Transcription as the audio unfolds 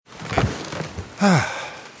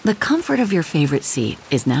The comfort of your favorite seat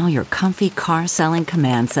is now your comfy car selling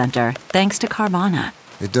command center, thanks to Carvana.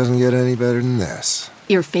 It doesn't get any better than this.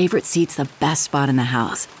 Your favorite seat's the best spot in the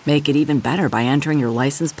house. Make it even better by entering your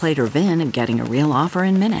license plate or VIN and getting a real offer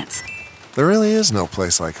in minutes. There really is no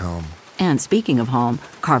place like home. And speaking of home,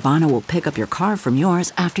 Carvana will pick up your car from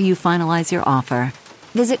yours after you finalize your offer.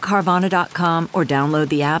 Visit Carvana.com or download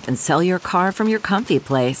the app and sell your car from your comfy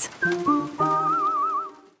place.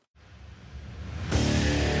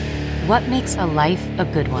 What makes a life a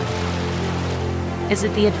good one? Is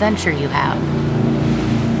it the adventure you have?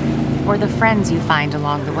 Or the friends you find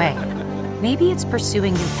along the way? Maybe it's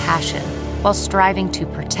pursuing your passion while striving to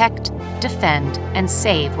protect, defend, and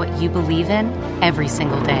save what you believe in every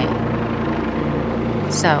single day.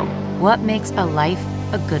 So, what makes a life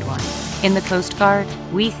a good one? In the Coast Guard,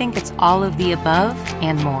 we think it's all of the above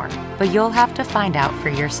and more, but you'll have to find out for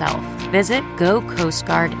yourself. Visit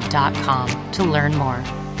gocoastguard.com to learn more.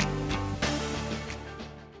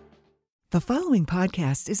 The following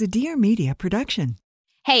podcast is a Dear Media production.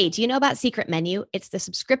 Hey, do you know about Secret Menu? It's the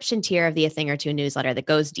subscription tier of the A Thing or Two newsletter that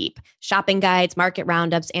goes deep. Shopping guides, market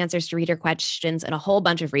roundups, answers to reader questions, and a whole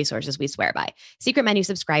bunch of resources we swear by. Secret Menu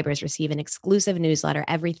subscribers receive an exclusive newsletter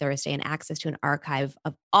every Thursday and access to an archive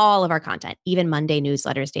of all of our content, even Monday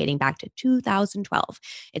newsletters dating back to 2012.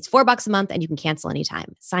 It's $4 a month and you can cancel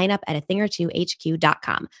anytime. Sign up at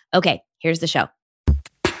athingertwohq.com. Okay, here's the show.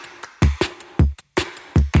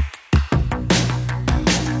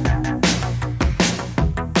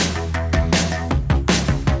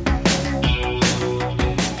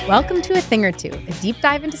 Welcome to A Thing or Two, a deep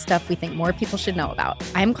dive into stuff we think more people should know about.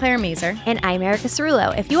 I'm Claire Mazer. And I'm Erica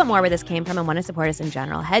Cerullo. If you want more where this came from and want to support us in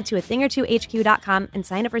general, head to athingertwohq.com and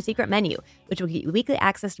sign up for Secret Menu, which will get you weekly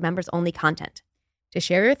access to members-only content. To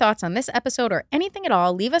share your thoughts on this episode or anything at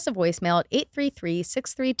all, leave us a voicemail at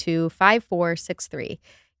 833-632-5463.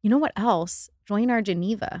 You know what else? Join our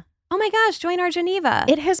Geneva. Oh my gosh, join our Geneva.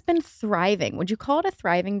 It has been thriving. Would you call it a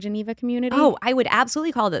thriving Geneva community? Oh, I would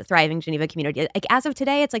absolutely call it a thriving Geneva community. Like as of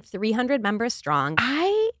today, it's like 300 members strong.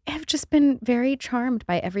 I have just been very charmed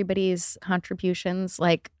by everybody's contributions,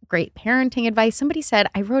 like great parenting advice. Somebody said,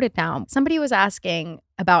 I wrote it down. Somebody was asking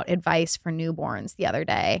about advice for newborns the other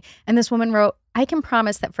day. And this woman wrote, I can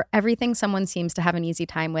promise that for everything someone seems to have an easy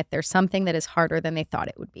time with, there's something that is harder than they thought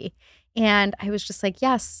it would be. And I was just like,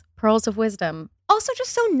 yes, pearls of wisdom. Also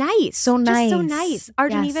just so nice. So nice. Just so nice. Our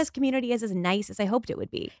Yes. Geneva's community is as nice as I hoped it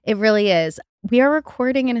would be. It really is. We are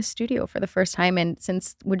recording in a studio for the first time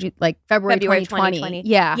since February 2020.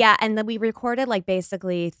 Yeah. Yeah. And then we recorded like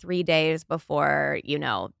basically 3 days before,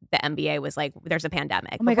 the NBA was like, there's a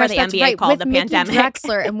pandemic. Oh my before gosh, the that's NBA right. called With the Mickey pandemic.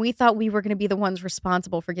 Drexler, and we thought we were going to be the ones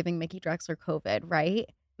responsible for giving Mickey Drexler COVID, right?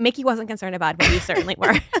 Mickey wasn't concerned about it, but we certainly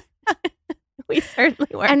were. We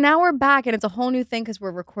certainly were. And now we're back, and it's a whole new thing because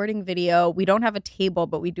we're recording video. We don't have a table,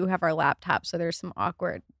 but we do have our laptop, so there's some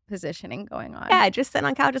awkward positioning going on. Yeah, just sit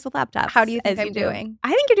on couches with laptops. How do you think as I'm doing?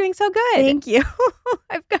 I think you're doing so good. Thank you.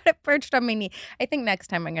 I've got it perched on my knee. I think next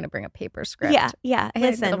time I'm going to bring a paper script. Yeah. It'll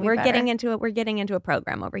Listen, be we're better. getting into it. We're getting into a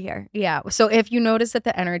program over here. Yeah. So if you notice that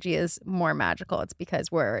the energy is more magical, it's because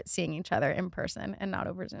we're seeing each other in person and not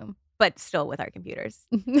over Zoom. But still with our computers.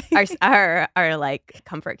 our like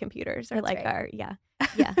comfort computers are That's like right. our yeah.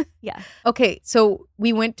 Okay, so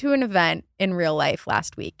we went to an event in real life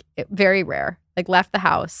last week. Very rare. Like left the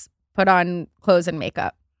house, put on clothes and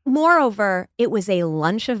makeup. Moreover, it was a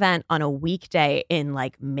lunch event on a weekday in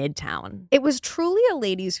like Midtown. It was truly a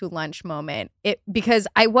ladies who lunch moment. Because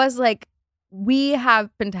I was like, we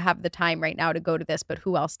happen to have the time right now to go to this, but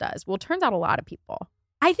who else does? Well, it turns out a lot of people.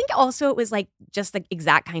 I think also it was like just the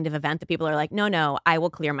exact kind of event that people are like, no, I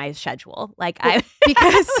will clear my schedule. Like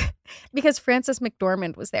because Frances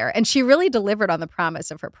McDormand was there, and she really delivered on the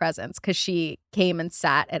promise of her presence because she came and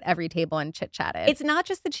sat at every table and chit-chatted. It's not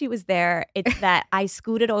just that she was there. It's that I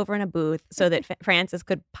scooted over in a booth so that Frances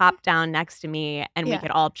could pop down next to me and we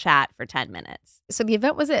could all chat for 10 minutes. So the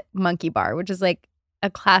event was at Monkey Bar, which is like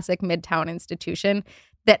a classic Midtown institution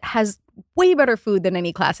that has way better food than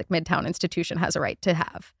any classic Midtown institution has a right to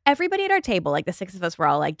have. Everybody at our table, like the six of us, were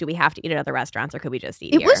all like, do we have to eat at other restaurants or could we just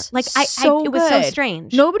eat It here? was like so it was so good.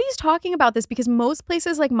 strange. Nobody's talking about this because most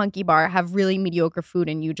places like Monkey Bar have really mediocre food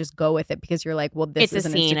and you just go with it because you're like, well, this is a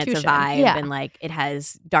an scene, institution. it's a vibe, Yeah. and like it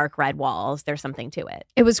has dark red walls. There's something to it.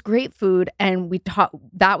 It was great food, and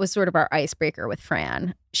that was sort of our icebreaker with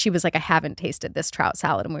Fran. She was like, I haven't tasted this trout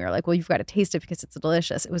salad. And we were like, well, you've got to taste it because it's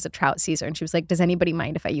delicious. It was a trout Caesar. And she was like, does anybody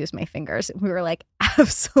mind if I use my fingers? And we were like,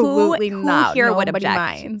 absolutely not. Who here would Nobody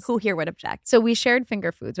object? minds. Who here would object? So we shared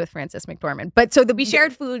finger foods with Frances McDormand. But We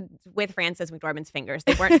shared food with Frances McDormand's fingers.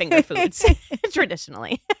 They weren't finger foods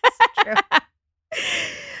traditionally. True.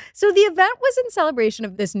 So the event was in celebration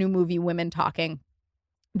of this new movie, Women Talking,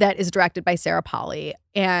 that is directed by Sarah Polley.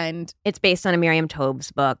 And it's based on a Miriam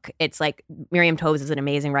Toews book. It's like Miriam Toews is an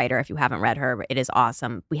amazing writer. If you haven't read her, it is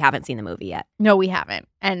awesome. We haven't seen the movie yet. No, we haven't.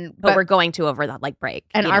 But we're going to over the break.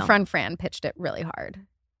 And our friend Fran pitched it really hard.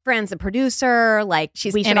 Fran's a producer. Like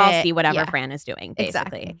we should all see whatever Fran is doing, basically.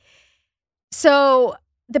 Exactly. So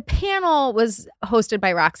the panel was hosted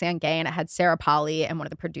by Roxane Gay, and it had Sarah Polley and one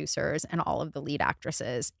of the producers and all of the lead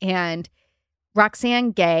actresses. And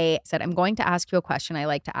Roxane Gay said, I'm going to ask you a question I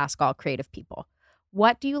like to ask all creative people.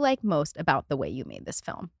 What do you like most about the way you made this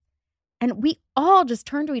film? And we all just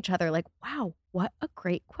turned to each other like, wow, what a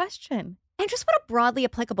great question. And just what a broadly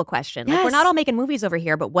applicable question. Yes. Like, we're not all making movies over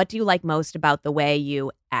here, but what do you like most about the way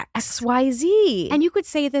you X? XYZ. And you could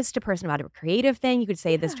say this to a person about a creative thing. You could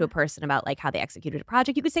say this to a person about like how they executed a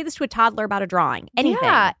project. You could say this to a toddler about a drawing. Anything.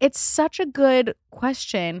 Yeah, it's such a good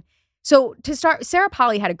question. So to start, Sarah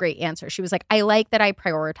Polley had a great answer. She was like, I like that I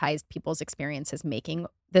prioritized people's experiences making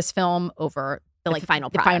this film over the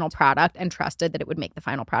final product and trusted that it would make the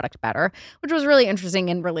final product better, which was really interesting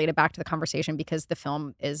and related back to the conversation because the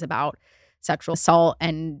film is about sexual assault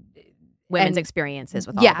and women's experiences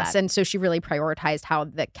with all of that. Yes, and so she really prioritized how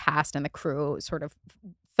the cast and the crew sort of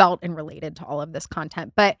felt and related to all of this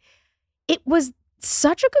content. But it was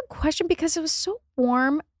such a good question because it was so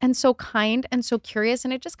warm and so kind and so curious.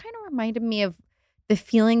 And it just kind of reminded me of the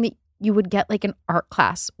feeling that you would get like in art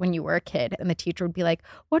class when you were a kid. And the teacher would be like,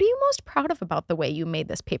 what are you most proud of about the way you made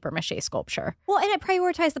this paper mache sculpture? Well, and it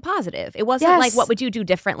prioritized the positive. It wasn't like, what would you do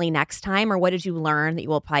differently next time? Or what did you learn that you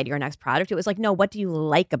will apply to your next product? It was like, no, what do you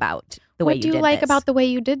like about the way you did this? What do you like about the way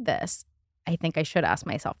you did this? I think I should ask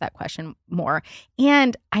myself that question more.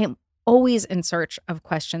 And I'm always in search of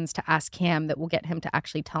questions to ask Cam that will get him to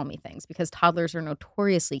actually tell me things because toddlers are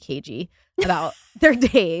notoriously cagey about their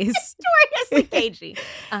days. Notoriously cagey.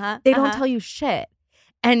 They don't tell you shit.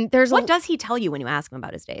 And there's what does he tell you when you ask him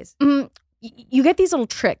about his days? You get these little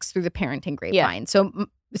tricks through the parenting grapevine. Yeah.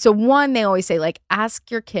 So one, they always say like, ask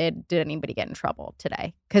your kid, did anybody get in trouble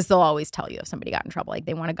today? Because they'll always tell you if somebody got in trouble. Like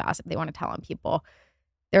they want to gossip, they want to tell on people.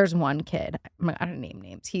 There's one kid, I don't name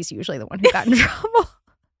names. He's usually the one who got in trouble.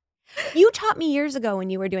 You taught me years ago when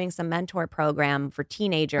you were doing some mentor program for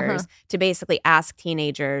teenagers to basically ask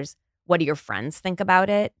teenagers, what do your friends think about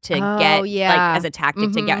it? To get like as a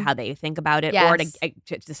tactic to get how they think about it or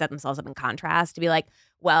to set themselves up in contrast. To be like,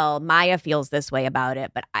 well, Maya feels this way about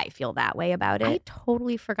it, but I feel that way about it. I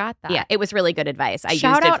totally forgot that. Yeah, it was really good advice. I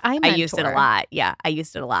used it a lot. Yeah, I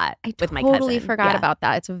used it a lot with my cousin. I totally forgot about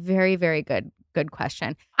that. It's a very, very good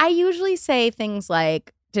question. I usually say things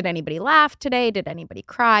like, did anybody laugh today? Did anybody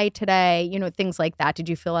cry today? You know, things like that. Did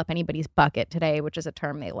you fill up anybody's bucket today? Which is a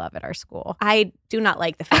term they love at our school. I do not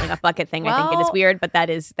like the filling up bucket thing. I think it is weird, but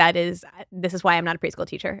this is why I'm not a preschool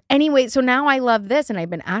teacher. Anyway, so now I love this, and I've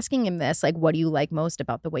been asking him this, like, what do you like most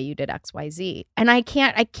about the way you did XYZ? And I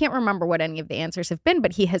can't remember what any of the answers have been,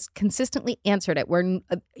 but he has consistently answered it. Where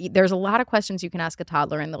there's a lot of questions you can ask a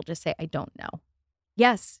toddler, and they'll just say, I don't know.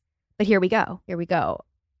 Yes, but here we go.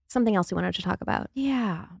 Something else we wanted to talk about.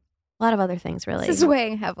 Yeah. A lot of other things, really. This is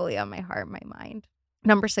weighing heavily on my heart and my mind.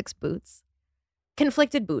 Number 6, boots.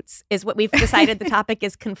 Conflicted boots is what we've decided the topic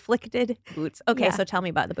is conflicted boots. Okay, so tell me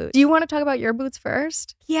about the boots. Do you want to talk about your boots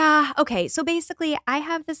first? Yeah. Okay, so basically I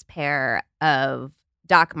have this pair of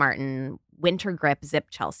Doc Marten winter grip zip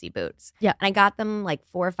Chelsea boots. Yeah. And I got them like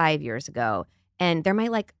 4 or 5 years ago. And they're my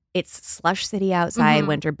it's slush city outside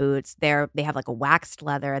winter boots. They have like a waxed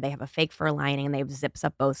leather. They have a fake fur lining and they have zips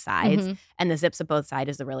up both sides. And the zips up both sides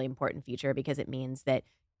is a really important feature because it means that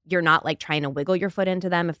you're not like trying to wiggle your foot into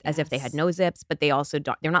them as if they had no zips, but they also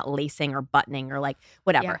don't, they're not lacing or buttoning or like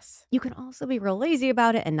whatever. Yes. You can also be real lazy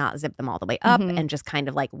about it and not zip them all the way up and just kind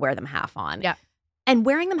of like wear them half on. Yeah. And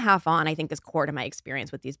wearing them half on, I think, is core to my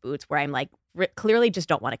experience with these boots where I'm like, clearly just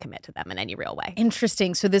don't want to commit to them in any real way.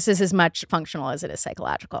 Interesting. So this is as much functional as it is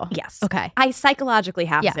psychological. Yes. Okay. I psychologically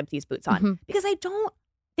half zip these boots on because they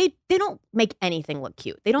don't make anything look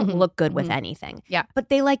cute. They don't look good with anything. Yeah. But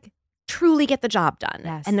they like truly get the job done.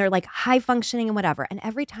 Yes. And they're like high functioning and whatever. And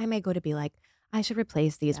every time I go to be like, I should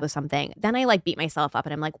replace these with something. Then I like beat myself up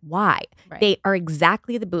and I'm like, why? Right. They are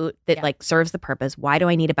exactly the boot that like serves the purpose. Why do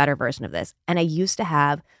I need a better version of this? And I used to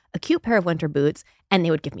have a cute pair of winter boots and they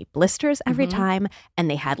would give me blisters every time. And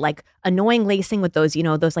they had like annoying lacing with those,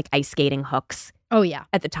 those like ice skating hooks. Oh, yeah.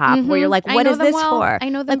 At the top where you're like, what is this for? I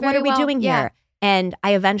know them like, what are we doing yeah. here? And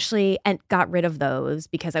I eventually got rid of those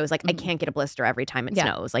because I was like, I can't get a blister every time it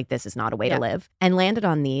snows. Like, this is not a way to live. And landed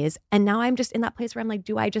on these. And now I'm just in that place where I'm like,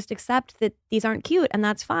 do I just accept that these aren't cute? And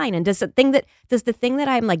that's fine. And does the thing that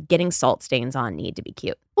I'm like getting salt stains on need to be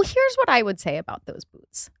cute? Well, here's what I would say about those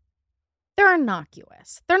boots. They're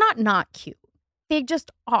innocuous. They're not cute. They just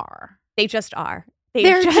are. They just are.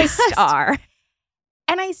 They're just are.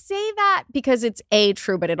 And I say that because it's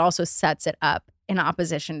true, but it also sets it up in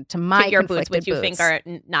opposition to my your boots, conflicted which you think are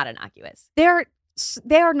not innocuous. They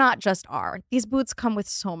are not just are. These boots come with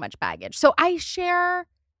so much baggage. So I share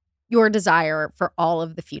your desire for all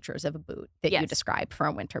of the features of a boot that you described for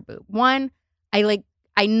a winter boot. One, I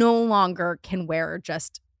no longer can wear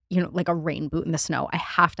just, like a rain boot in the snow. I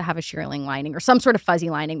have to have a shearling lining or some sort of fuzzy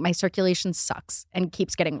lining. My circulation sucks and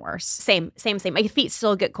keeps getting worse. Same. My feet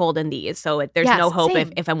still get cold in these, so there's no hope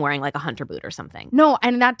if I'm wearing like a hunter boot or something. No,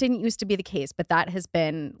 and that didn't used to be the case, but that has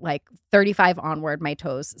been like 35 onward. My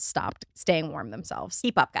toes stopped staying warm themselves.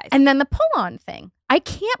 Keep up, guys. And then the pull-on thing. I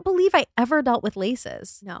can't believe I ever dealt with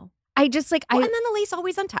laces. No. I just like and then the lace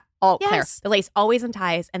always unties. Oh, Claire, the lace always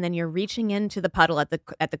unties, and then you're reaching into the puddle at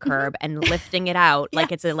the curb and lifting it out like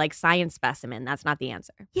it's a science specimen. That's not the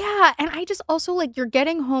answer. Yeah, and I just also you're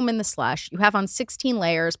getting home in the slush. You have on 16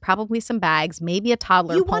 layers, probably some bags, maybe a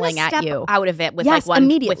toddler pulling at you. Out of it with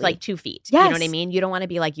immediately with 2 feet. Yes. You know what I mean? You don't want to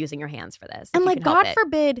be using your hands for this. And God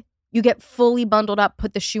forbid you get fully bundled up,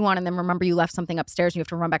 put the shoe on, and then remember you left something upstairs and you have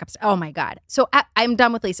to run back upstairs. Oh my God! So I'm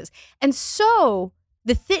done with laces, and so.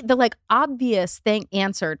 The obvious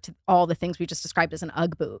answer to all the things we just described as an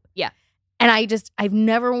Ugg boot. Yeah. And I've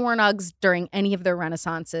never worn Uggs during any of their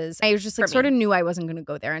renaissances. I was just sort of knew I wasn't going to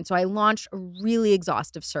go there. And so I launched a really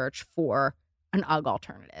exhaustive search for an Ugg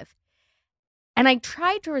alternative. And I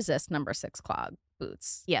tried to resist number 6 clog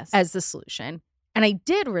boots as the solution. And I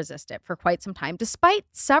did resist it for quite some time, despite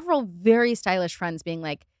several very stylish friends being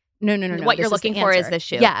like, no. What you're looking for is this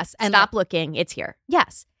shoe. Yes. And stop looking. It's here.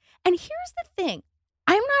 Yes. And here's the thing.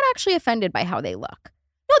 I'm not actually offended by how they look.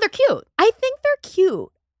 No, they're cute. I think they're cute.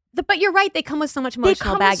 But you're right. They come with so much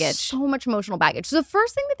emotional baggage. So much emotional baggage. So the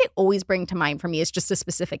first thing that they always bring to mind for me is just a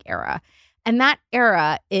specific era. And that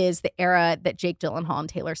era is the era that Jake Gyllenhaal and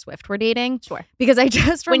Taylor Swift were dating. Sure. Because I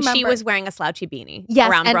just remember. When she was wearing a slouchy beanie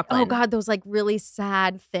around and, Brooklyn. Oh, God, those really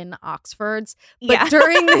sad, thin Oxfords. But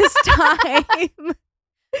during this time.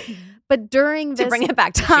 But during this bring it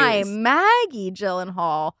back to time, shoes. Maggie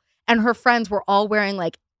Gyllenhaal and her friends were all wearing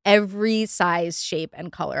every size, shape, and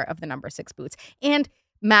color of the number 6 boots. And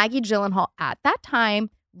Maggie Gyllenhaal at that time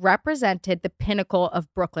represented the pinnacle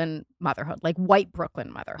of Brooklyn motherhood, white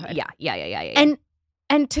Brooklyn motherhood. Yeah.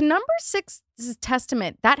 And to number 6's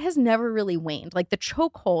testament, that has never really waned. The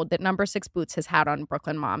chokehold that number 6 boots has had on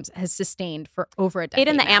Brooklyn moms has sustained for over a decade.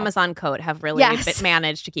 It and the now. Amazon coat have really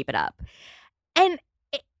managed to keep it up. And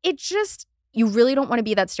it just. You really don't want to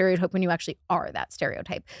be that stereotype when you actually are that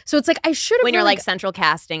stereotype. So it's I should have. When you're central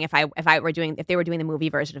casting, if they were doing the movie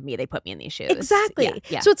version of me, they put me in these shoes. Exactly.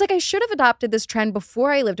 Yeah. So it's I should have adopted this trend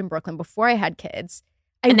before I lived in Brooklyn, before I had kids.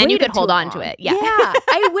 And then you could hold on to it. Yeah.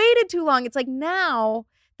 I waited too long. It's now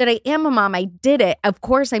that I am a mom, I did it. Of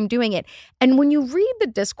course, I'm doing it. And when you read the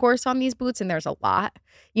discourse on these boots, and there's a lot,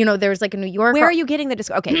 there's a New Yorker. Where are you getting the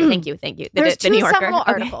discourse? Okay, thank you. There's the two New Yorker. seminal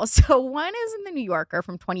articles. So one is in the New Yorker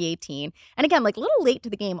from 2018. And again, a little late to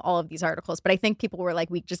the game, all of these articles, but I think people were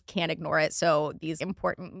we just can't ignore it. So these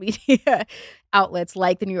important media outlets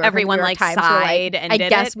like the New Yorker, everyone New York Times sighed and I did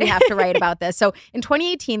guess it. we have to write about this. So in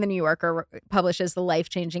 2018, the New Yorker publishes The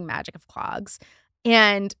Life-Changing Magic of Clogs.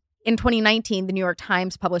 And in 2019, the New York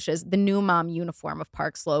Times publishes The New Mom Uniform of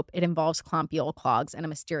Park Slope. It involves clumpy old clogs and a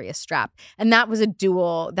mysterious strap. And that was a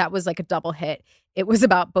double hit. It was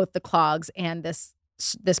about both the clogs and this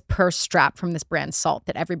purse strap from this brand Salt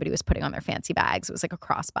that everybody was putting on their fancy bags. It was a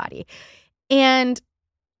crossbody. And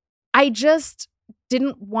I just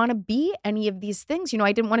didn't want to be any of these things.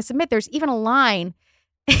 I didn't want to submit. There's even a line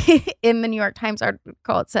in the New York Times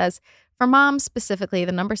article. It says, for moms specifically,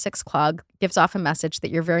 the number 6 clog gives off a message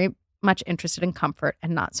that you're very much interested in comfort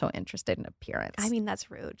and not so interested in appearance. I mean,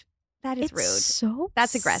 that's rude. That is rude. So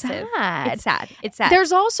that's aggressive. Sad. It's sad.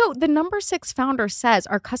 There's also the number 6 founder says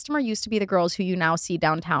our customer used to be the girls who you now see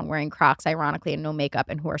downtown wearing Crocs, ironically, and no makeup,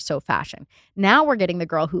 and who are so fashion. Now we're getting the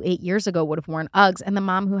girl who 8 years ago would have worn Uggs, and the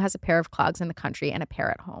mom who has a pair of clogs in the country and a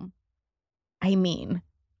pair at home. I mean,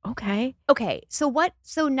 okay. So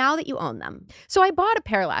now that you own them, so I bought a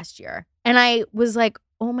pair last year, and I was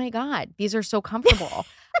oh my God, these are so comfortable.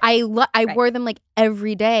 I wore them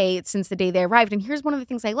every day since the day they arrived. And here's one of the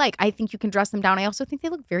things I like. I think you can dress them down. I also think they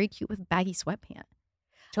look very cute with baggy sweatpants.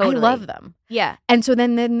 Totally. I love them. Yeah. And so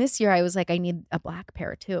then this year I was I need a black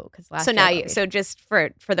pair too. So just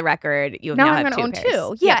for the record, you now have I'm going to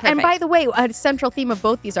own 2. Yeah. And by the way, a central theme of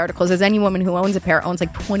both these articles is any woman who owns a pair owns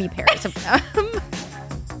 20 pairs of them.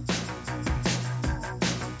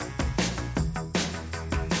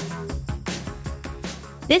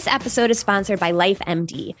 This episode is sponsored by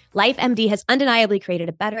LifeMD. LifeMD has undeniably created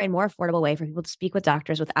a better and more affordable way for people to speak with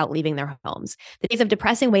doctors without leaving their homes. The days of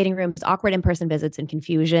depressing waiting rooms, awkward in-person visits, and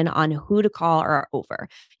confusion on who to call are over.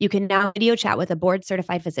 You can now video chat with a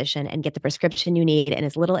board-certified physician and get the prescription you need in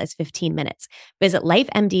as little as 15 minutes. Visit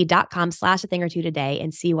lifemd.com/a-thing-or-two today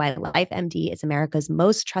and see why LifeMD is America's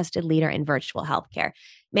most trusted leader in virtual healthcare.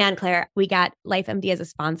 Man, Claire, we got LifeMD as a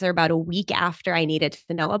sponsor about a week after I needed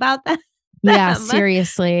to know about that. Yeah,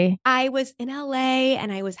 seriously. I was in LA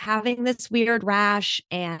and I was having this weird rash,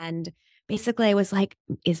 and basically I was like,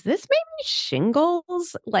 is this maybe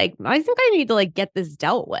shingles? Like, I think I need to get this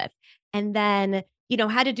dealt with. And then,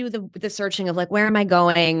 had to do the searching of where am I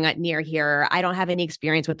going near here? I don't have any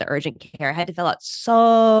experience with the urgent care. I had to fill out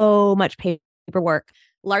so much paperwork,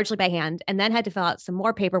 largely by hand, and then had to fill out some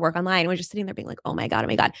more paperwork online. I was just sitting there being like, oh my God.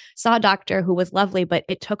 Saw a doctor who was lovely, but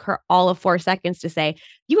it took her all of 4 seconds to say,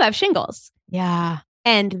 you have shingles. Yeah.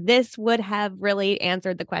 And this would have really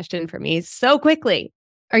answered the question for me so quickly.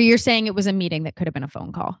 Or you're saying it was a meeting that could have been a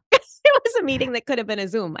phone call? It was a meeting that could have been a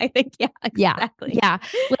Zoom, I think. Yeah, exactly. Yeah.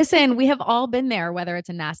 Listen, we have all been there, whether it's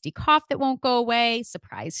a nasty cough that won't go away,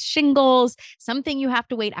 surprise shingles, something you have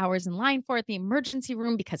to wait hours in line for at the emergency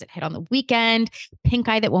room because it hit on the weekend, pink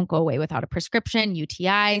eye that won't go away without a prescription,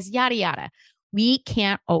 UTIs, yada, yada. We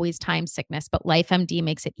can't always time sickness, but LifeMD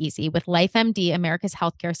makes it easy. With LifeMD, America's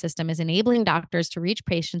healthcare system is enabling doctors to reach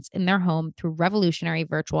patients in their home through revolutionary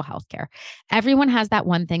virtual healthcare. Everyone has that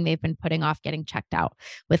one thing they've been putting off getting checked out.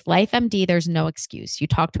 With LifeMD, there's no excuse. You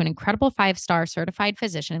talk to an incredible 5-star certified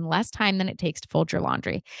physician in less time than it takes to fold your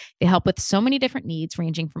laundry. They help with so many different needs,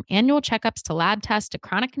 ranging from annual checkups to lab tests to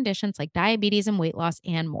chronic conditions like diabetes and weight loss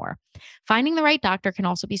and more. Finding the right doctor can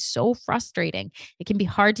also be so frustrating. It can be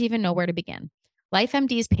hard to even know where to begin.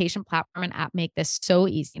 LifeMD's patient platform and app make this so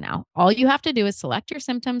easy now. All you have to do is select your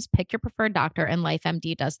symptoms, pick your preferred doctor, and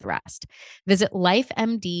LifeMD does the rest. Visit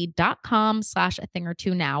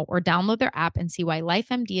lifemd.com/a-thing-or-two now, or download their app and see why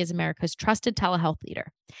LifeMD is America's trusted telehealth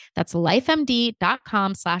leader. That's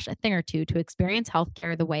lifemd.com/a-thing-or-two to experience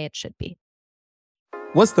healthcare the way it should be.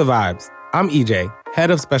 What's the vibes? I'm EJ, head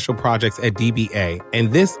of special projects at DBA,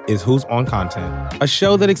 and this is Who's on Content, a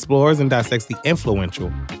show that explores and dissects the influential,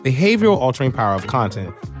 behavioral-altering power of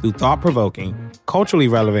content through thought-provoking, culturally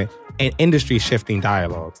relevant, and industry-shifting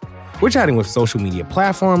dialogues. We're chatting with social media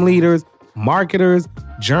platform leaders, marketers,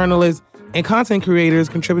 journalists, and content creators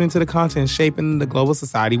contributing to the content shaping the global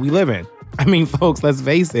society we live in. I mean, folks, let's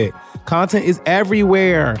face it, content is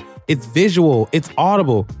everywhere. It's visual, it's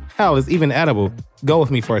audible, hell, it's even edible. Go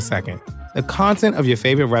with me for a second. The content of your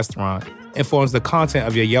favorite restaurant informs the content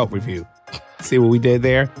of your Yelp review. See what we did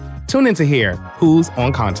there? Tune in to hear Who's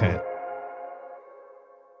on Content.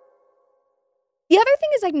 The other thing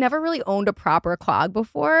is I've never really owned a proper clog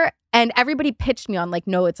before. And everybody pitched me on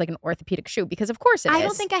no, it's like an orthopedic shoe, because of course it is. I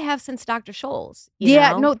don't think I have since Dr. Scholl's.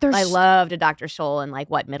 I loved a Dr. Scholl in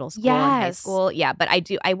middle school and high school. Yeah, but I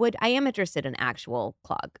am interested in actual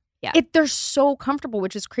clog. Yeah. They're so comfortable,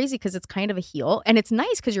 which is crazy because it's kind of a heel. And it's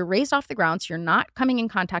nice because you're raised off the ground, so you're not coming in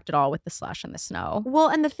contact at all with the slush and the snow. Well,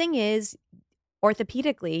 and the thing is,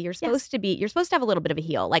 orthopedically, you're supposed to have a little bit of a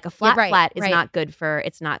heel. Like a flat is not good for,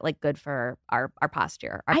 it's not good for our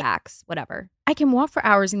posture, our backs, whatever. I can walk for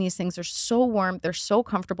hours in these things. They're so warm. They're so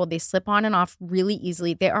comfortable. They slip on and off really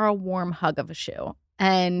easily. They are a warm hug of a shoe.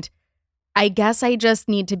 And I guess I just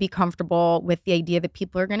need to be comfortable with the idea that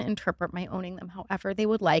people are going to interpret my owning them however they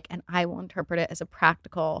would like, and I will interpret it as a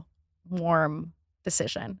practical, warm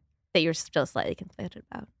decision. That you're still slightly conflicted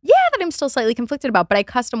about. Yeah, that I'm still slightly conflicted about, but I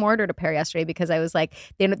custom ordered a pair yesterday because I was like,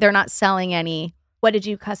 they're not selling any. What did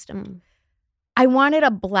you custom? I wanted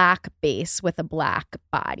a black base with a black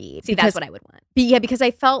body. See, that's what I would want. Yeah, because I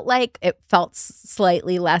felt like it felt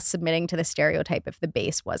slightly less submitting to the stereotype if the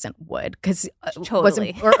base wasn't wood, because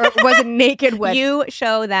totally wasn't naked wood. You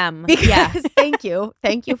show them. Because, thank you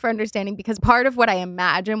for understanding. Because part of what I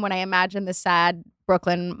imagine when I imagine the sad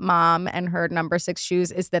Brooklyn mom and her number 6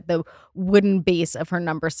 shoes is that the wooden base of her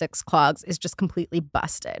number 6 clogs is just completely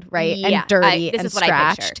busted, right? Yeah, and dirty this and is what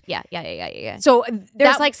scratched. I pictured. Yeah. So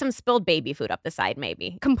there's some spilled baby food up the side,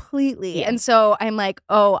 maybe. Completely. Yeah. And so I'm like,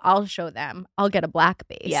 oh, I'll show them. I'll get a black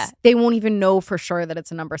base. Yeah. They won't even know for sure that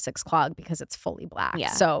it's a number 6 clog because it's fully black.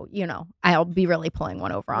 Yeah. So, I'll be really pulling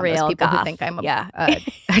one over on Real those people goth. who think I'm a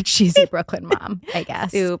cheesy Brooklyn mom, I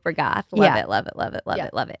guess. Super goth. Love it. Love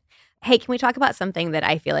it. Hey, can we talk about something that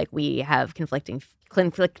I feel like we have conflicting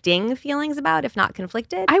feelings about, if not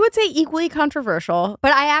conflicted? I would say equally controversial,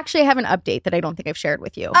 but I actually have an update that I don't think I've shared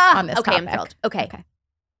with you on this topic. I'm thrilled. Okay.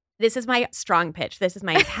 This is my strong pitch. This is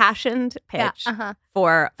my passioned pitch Yeah,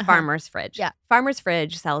 for Farmer's Fridge. Yeah. Farmer's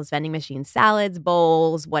Fridge sells vending machine salads,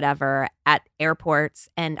 bowls, whatever at airports.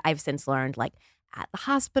 And I've since learned like at the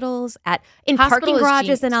hospitals, in Hospital parking is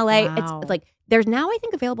garages in genius. LA. Wow. It's like there's now I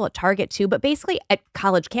think available at Target too, but basically at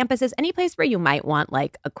college campuses, any place where you might want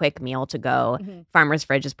like a quick meal to go, Farmer's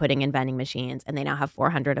Fridge is putting in vending machines and they now have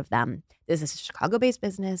 400 of them. This is a Chicago-based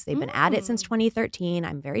business. They've been at it since 2013.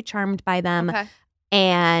 I'm very charmed by them. Okay.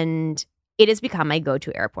 And it has become my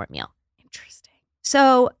go-to airport meal. Interesting.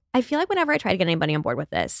 So I feel like whenever I try to get anybody on board with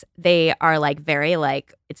this, they are like very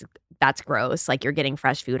like, that's gross. Like you're getting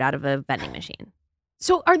fresh food out of a vending machine.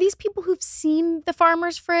 So are these people who've seen the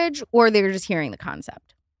Farmer's Fridge or they're just hearing the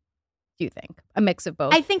concept? Do you think? A mix of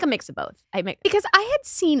both? I think a mix of both. Because I had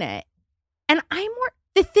seen it and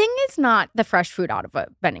the thing is not the fresh food out of a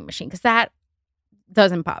vending machine because that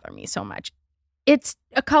doesn't bother me so much. It's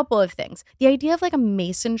a couple of things. The idea of like a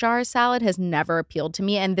mason jar salad has never appealed to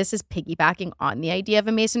me. And this is piggybacking on the idea of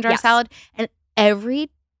a mason jar salad. And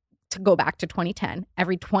to go back to 2010,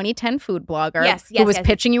 every 2010 food blogger who was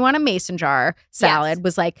pitching you on a mason jar salad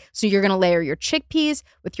was like, so you're going to layer your chickpeas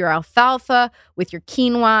with your alfalfa, with your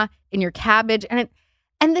quinoa and your cabbage. And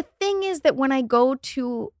the thing is that when I go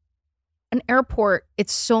to an airport,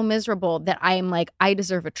 it's so miserable that I am like, I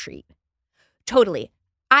deserve a treat. Totally.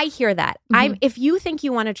 I hear that. If you think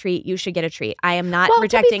you want a treat, you should get a treat. I am not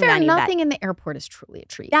rejecting to be fair, any of that. nothing in the airport is truly a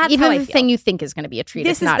treat. That's even how I the feel. thing you think is going to be a treat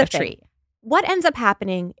is not a treat. What ends up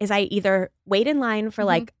happening is I either wait in line for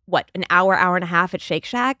like, an hour and a half at Shake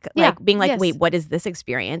Shack, like being like, wait, what is this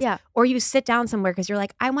experience? Yeah. Or you sit down somewhere because you're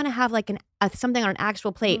like, I want to have like something on an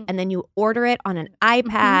actual plate. And then you order it on an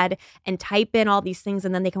iPad and type in all these things.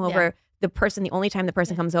 And then they come over. The only time the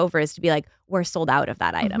person comes over is to be like, we're sold out of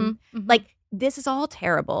that item. Like, this is all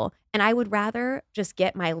terrible. And I would rather just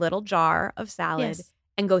get my little jar of salad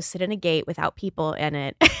and go sit in a gate without people in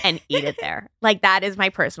it and eat it there. Like, that is my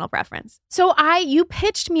personal preference. So you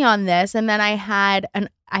pitched me on this, and then I had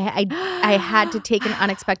I had to take an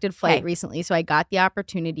unexpected flight recently, so I got the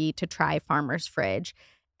opportunity to try Farmer's Fridge,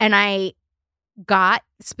 and I got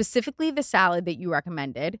specifically the salad that you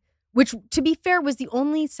recommended, which, to be fair, was the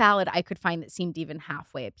only salad I could find that seemed even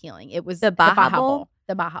halfway appealing. It was the Baja Bowl.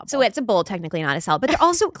 The Baja Bowl. So it's a bowl, technically not a salad. But they're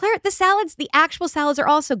also, Claire, the actual salads are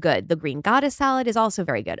also good. The green goddess salad is also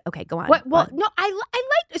very good. Okay, go on. No, I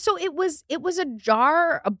liked, so it was a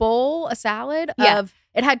jar, a bowl, a salad of,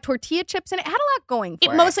 it had tortilla chips and it had a lot going for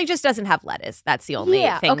it. It mostly just doesn't have lettuce. That's the only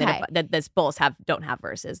thing that this bowls don't have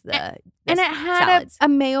versus and it had a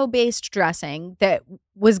mayo-based dressing that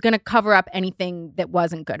was going to cover up anything that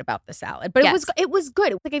wasn't good about the salad. But it was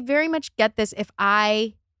good. Like, I very much get this if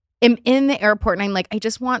I am in the airport and I'm like, I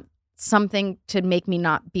just want something to make me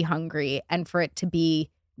not be hungry and for it to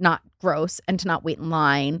be not gross and to not wait in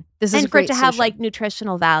line. This is and for it to have like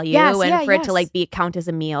nutritional value and for it to like count as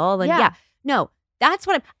a meal. And no, that's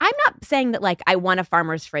what I'm not saying that like I want a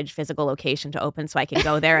Farmer's Fridge physical location to open so I can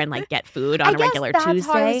go there and like get food on a regular Tuesday. That's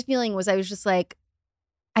how I was feeling. I was just like,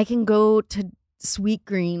 I can go to Sweet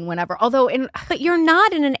Green whenever. But you're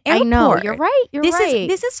not in an airport. I know, you're right.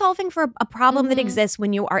 This is solving for a problem that exists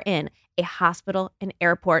when you are in a hospital, an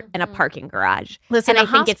airport, and a parking garage. Listen, and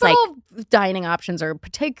I think it's like dining options are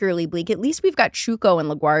particularly bleak. At least we've got Chuco and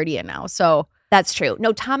LaGuardia now, so that's true.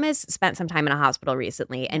 No, Thomas spent some time in a hospital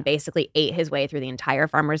recently and basically ate his way through the entire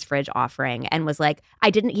Farmer's Fridge offering and was like, I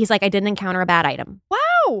didn't encounter a bad item.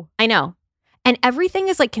 Wow. I know. And everything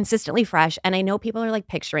is like consistently fresh. And I know people are like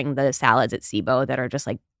picturing the salads at SIBO that are just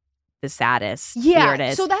like the saddest,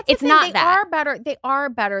 weirdest. So that's it's not that. They are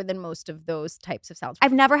better than most of those types of salads.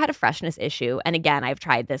 I've never had a freshness issue. And again, I've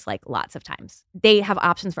tried this like lots of times. They have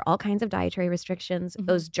options for all kinds of dietary restrictions.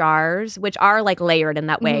 Those jars, which are like layered in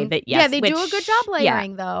that way that they do a good job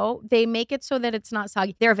layering though. They make it so that it's not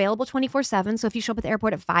soggy. They're available 24/7. So if you show up at the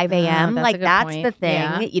airport at 5 a.m., that's the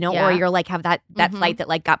thing, or you're like have that flight that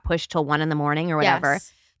like got pushed till 1 a.m. or whatever.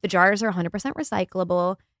 Yes. The jars are 100%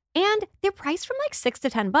 recyclable. And they're priced from like $6 to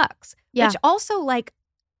 $10. Yeah. Which also like,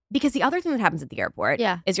 because the other thing that happens at the airport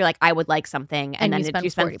is you're like, I would like something. And then you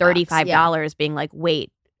spend $35 being like,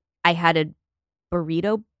 wait, I had a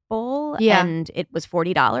burrito bowl and it was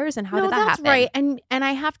 $40. And how did that happen? That's right. And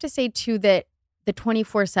I have to say too that the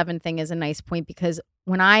 24/7 thing is a nice point because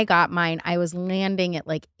when I got mine, I was landing at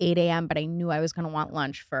like 8 a.m., but I knew I was going to want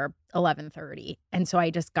lunch for 11:30. And so I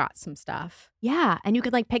just got some stuff. Yeah. And you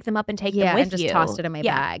could like pick them up and take them with and just you. tossed it in my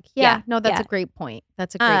bag. No, that's a great point.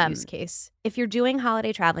 That's a great use case. If you're doing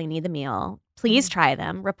holiday traveling, need the meal, please try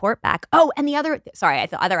them. Report back. Oh, and the other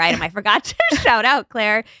item I forgot to shout out,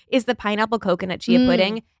 Claire, is the pineapple coconut chia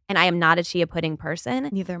pudding. And I am not a chia pudding person.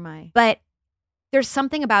 Neither am I. But there's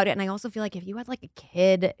something about it. And I also feel like if you had like a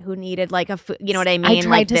kid who needed like a food, you know what I mean? I tried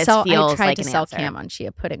like to this sell. feels I tried like to an sell answer. Cam on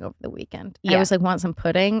chia pudding over the weekend. Yeah. I was like, want some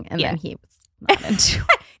pudding, and then he was not into.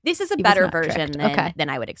 This is a He was better not version tricked. than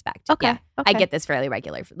I would expect. Okay. Yeah. I Okay. get this fairly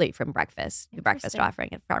regularly from breakfast, the breakfast Interesting.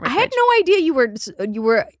 offering at Farmer's I had Ridge. no idea you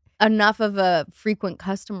were enough of a frequent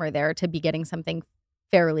customer there to be getting something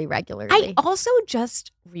fairly regularly. I also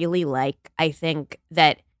just really like, I think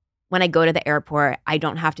that when I go to the airport, I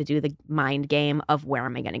don't have to do the mind game of where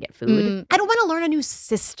am I going to get food. I don't want to learn a new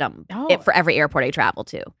system for every airport I travel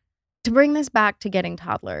to. To bring this back to getting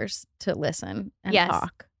toddlers to listen and Yes.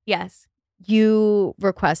 talk, Yes. you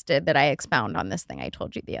requested that I expound on this thing I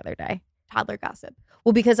told you the other day. Toddler gossip.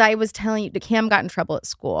 Well, because I was telling you, Cam got in trouble at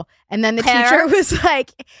school. And then the Claire? teacher was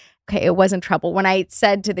like, okay, it wasn't trouble. When I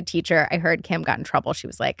said to the teacher, I heard Cam got in trouble, she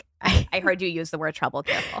was like, I heard you use the word trouble.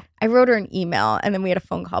 Careful. I wrote her an email and then we had a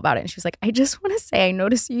phone call about it. And she was like, I just want to say, I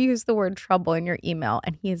noticed you use the word trouble in your email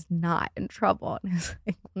and he is not in trouble. And I was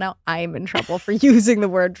like, well, now I'm in trouble for using the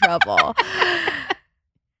word trouble.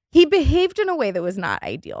 He behaved in a way that was not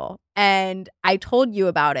ideal. And I told you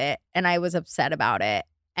about it and I was upset about it.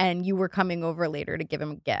 And you were coming over later to give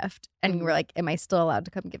him a gift. And you were like, am I still allowed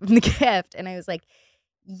to come give him the gift? And I was like,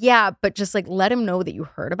 yeah, but just like let him know that you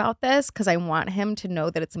heard about this because I want him to know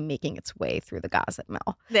that it's making its way through the gossip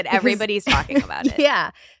mill. That everybody's talking about it.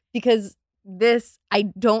 Yeah, because this, I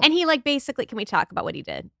don't. And he like basically, can we talk about what he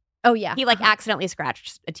did? Oh, yeah. He like accidentally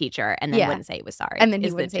scratched a teacher and then wouldn't say he was sorry. And then he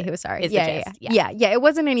is wouldn't the say he gist- was sorry. is the gist. Yeah. It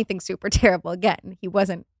wasn't anything super terrible. Again, he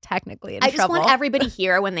wasn't technically in I trouble. just want everybody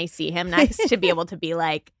here when they see him next to be able to be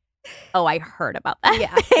like, oh, I heard about that.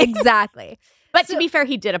 Yeah, exactly. But to be fair,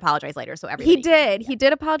 he did apologize later. So everybody. He did. He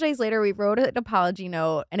did apologize later. We wrote an apology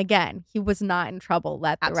note. And again, he was not in trouble.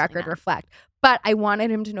 Let the Absolutely record not. reflect. But I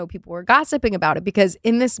wanted him to know people were gossiping about it because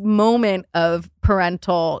in this moment of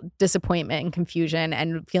parental disappointment and confusion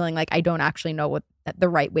and feeling like I don't actually know what the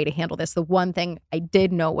right way to handle this, the one thing I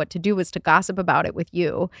did know what to do was to gossip about it with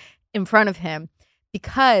you in front of him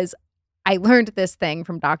because I learned this thing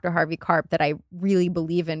from Dr. Harvey Karp that I really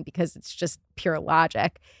believe in because it's just pure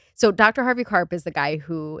logic. So Dr. Harvey Karp is the guy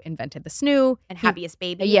who invented the snoo. And Happiest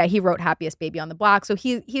Baby. Yeah, he wrote Happiest Baby on the Block. So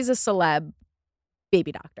he's a celeb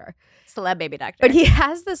baby doctor. Celeb baby doctor. But he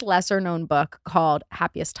has this lesser known book called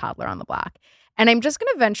Happiest Toddler on the Block. And I'm just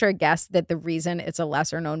going to venture a guess that the reason it's a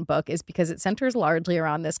lesser known book is because it centers largely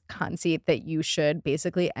around this conceit that you should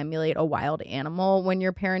basically emulate a wild animal when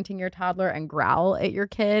you're parenting your toddler and growl at your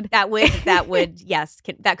kid. that would, yes,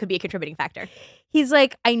 that could be a contributing factor. He's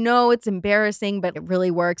like, I know it's embarrassing, but it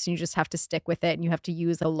really works. And you just have to stick with it. And you have to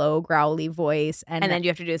use a low, growly voice. And then you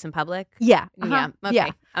have to do this in public? Yeah. Yeah.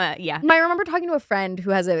 Okay. Yeah. I remember talking to a friend who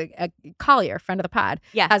has a Collier, friend of the pod,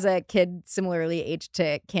 has a kid similarly aged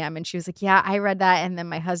to Cam. And she was like, yeah, I read that. And then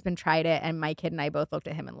my husband tried it. And my kid and I both looked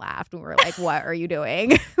at him and laughed. And we were like, what are you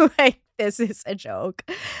doing? Like, this is a joke.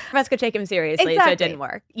 Let's go take him seriously. Exactly. So it didn't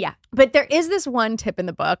work. Yeah. But there is this one tip in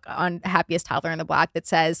the book on Happiest Toddler on the Block that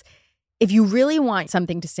says, if you really want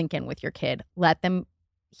something to sink in with your kid, let them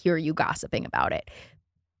hear you gossiping about it.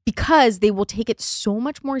 Because they will take it so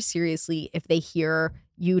much more seriously if they hear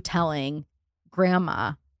you telling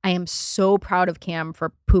grandma, I am so proud of Cam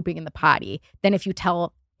for pooping in the potty, than if you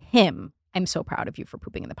tell him, I'm so proud of you for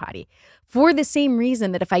pooping in the potty. For the same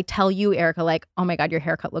reason that if I tell you, Erica, like, oh my God, your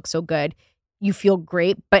haircut looks so good, you feel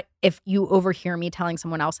great. But if you overhear me telling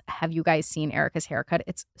someone else, have you guys seen Erica's haircut?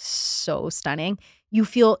 It's so stunning. You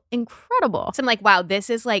feel incredible. So I'm like, wow, this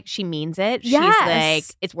is like, she means it. Yes. She's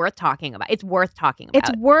like, it's worth talking about. It's worth talking about.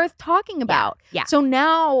 It's worth talking about. Yeah. So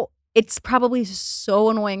now it's probably so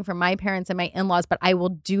annoying for my parents and my in-laws, but I will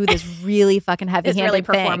do this really fucking heavy-handed It's really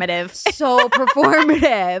thing. performative. So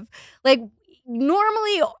performative. Like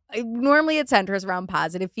normally it centers around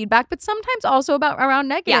positive feedback, but sometimes also around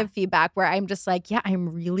negative feedback where I'm just like, yeah, I'm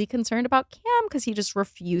really concerned about Cam because he just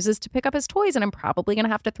refuses to pick up his toys and I'm probably going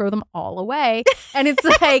to have to throw them all away. And it's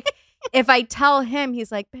like, if I tell him,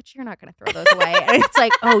 he's like, bitch, you're not going to throw those away. And it's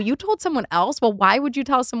like, oh, you told someone else? Well, why would you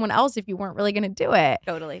tell someone else if you weren't really going to do it?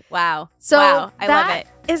 Totally. Wow. So wow. I love it.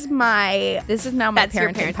 This is now my That's your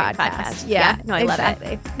parenting parenting podcast. Yeah. No, I exactly.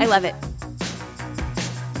 love it. I love it.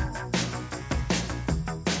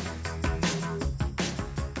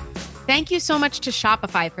 Thank you so much to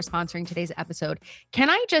Shopify for sponsoring today's episode. Can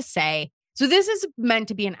I just say, so this is meant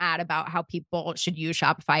to be an ad about how people should use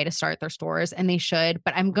Shopify to start their stores, and they should,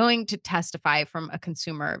 but I'm going to testify from a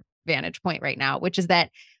consumer vantage point right now, which is that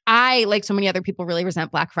I, like so many other people, really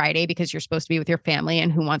resent Black Friday because you're supposed to be with your family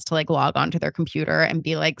and who wants to like log onto their computer and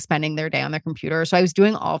be like spending their day on their computer. So I was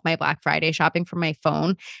doing all of my Black Friday shopping from my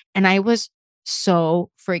phone and I was so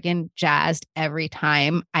freaking jazzed every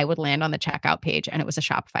time I would land on the checkout page and it was a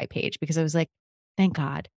Shopify page, because I was like, thank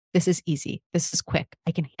God. This is easy. This is quick.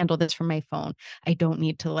 I can handle this from my phone. I don't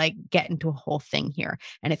need to like get into a whole thing here.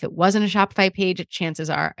 And if it wasn't a Shopify page, chances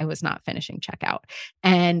are I was not finishing checkout.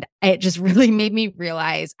 And it just really made me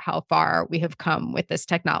realize how far we have come with this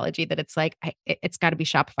technology, that it's like, it's got to be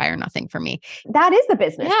Shopify or nothing for me. That is the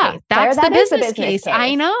business case. That's Claire, the business case.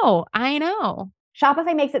 I know.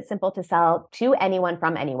 Shopify makes it simple to sell to anyone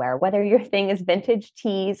from anywhere. Whether your thing is vintage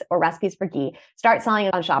teas or recipes for ghee, start selling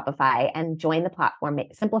on Shopify and join the platform,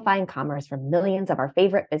 simplifying commerce for millions of our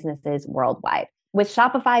favorite businesses worldwide. With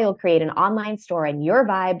Shopify, you'll create an online store in your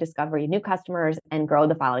vibe, discover new customers, and grow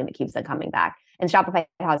the following that keeps them coming back. And Shopify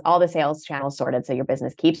has all the sales channels sorted so your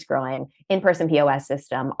business keeps growing. In-person POS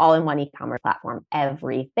system, all-in-one e-commerce platform,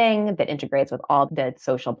 everything that integrates with all the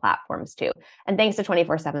social platforms too. And thanks to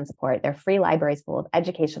 24/7 support, their free library is full of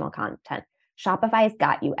educational content. Shopify's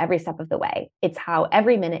got you every step of the way. It's how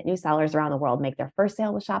every minute new sellers around the world make their first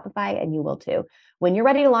sale with Shopify, and you will too. When you're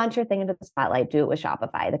ready to launch your thing into the spotlight, do it with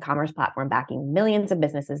Shopify, the commerce platform backing millions of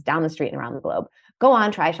businesses down the street and around the globe. Go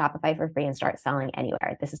on, try Shopify for free and start selling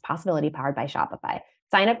anywhere. This is Possibility powered by Shopify.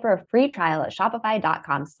 Sign up for a free trial at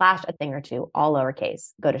shopify.com/a-thing-or-two, all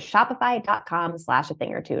lowercase. Go to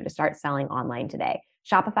shopify.com/a-thing-or-two to start selling online today.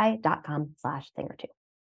 Shopify.com/thing-or-two.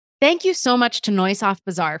 Thank you so much to Noise Off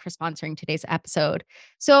Bazaar for sponsoring today's episode.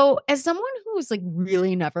 So as someone who's like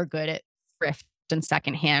really never good at thrift and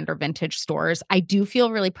secondhand or vintage stores, I do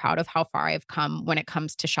feel really proud of how far I've come when it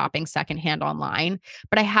comes to shopping secondhand online.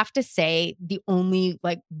 But I have to say, the only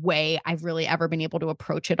like way I've really ever been able to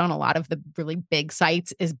approach it on a lot of the really big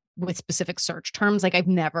sites is with specific search terms. Like I've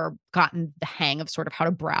never gotten the hang of sort of how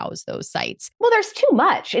to browse those sites. Well, there's too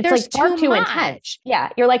much. It's There's like far too much. intense. Yeah.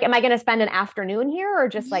 You're like, am I going to spend an afternoon here or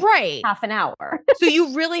just like half an hour? So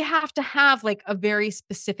you really have to have like a very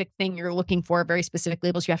specific thing you're looking for, very specific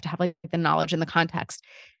labels. You have to have like the knowledge and the context.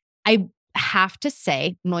 I have to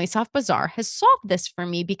say, Noise Off Bazaar has solved this for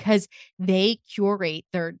me because they curate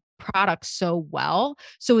their products so well.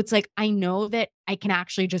 So it's like, I know that I can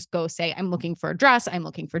actually just go say, I'm looking for a dress, I'm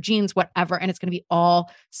looking for jeans, whatever. And it's going to be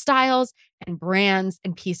all styles and brands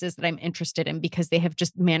and pieces that I'm interested in, because they have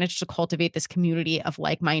just managed to cultivate this community of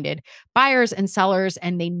like-minded buyers and sellers.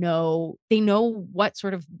 And they know what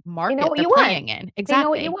sort of market they're playing in. Exactly. They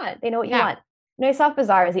know what you want. They know what you want. Noise Off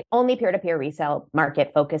Bazaar is the only peer-to-peer resale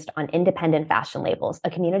market focused on independent fashion labels, a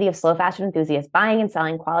community of slow fashion enthusiasts buying and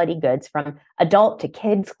selling quality goods from adult to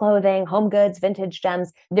kids clothing, home goods, vintage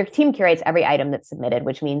gems. Their team curates every item that's submitted,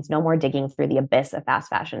 which means no more digging through the abyss of fast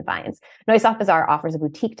fashion finds. Noise Off Bazaar offers a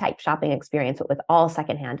boutique-type shopping experience with all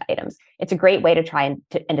secondhand items. It's a great way to try and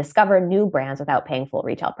discover new brands without paying full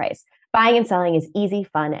retail price. Buying and selling is easy,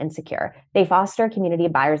 fun, and secure. They foster a community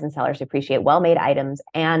of buyers and sellers who appreciate well-made items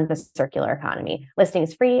and the circular economy. Listing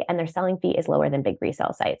is free, and their selling fee is lower than big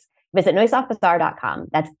resale sites. Visit noiseoffbazaar.com.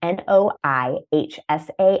 That's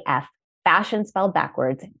NOIHSAF, fashion spelled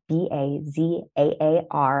backwards, BAZAAR.com.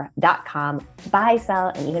 Buy, sell,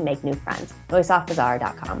 and even make new friends.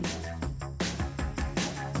 Noiseoffbazaar.com.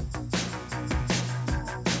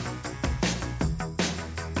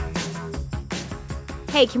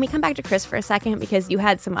 Hey, can we come back to Chris for a second? Because you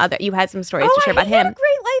had some stories to share about him. He had a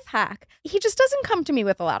great life hack. He just doesn't come to me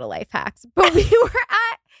with a lot of life hacks. But we were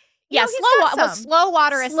at slow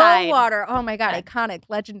water aside. Slow water. Oh my God, iconic,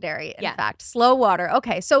 legendary. In fact, slow water.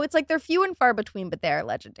 Okay, so it's like they're few and far between, but they're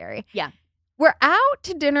legendary. Yeah. We're out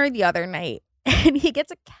to dinner the other night, and he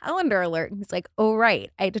gets a calendar alert, and he's like, "Oh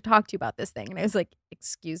right, I had to talk to you about this thing." And I was like,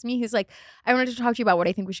 "Excuse me?" He's like, "I wanted to talk to you about what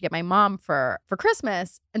I think we should get my mom for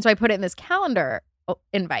Christmas." And so I put it in this calendar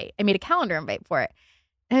invite. I made a calendar invite for it.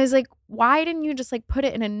 And I was like, why didn't you just like put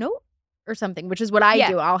it in a note or something? Which is what I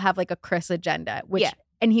do. I'll have like a Chris agenda.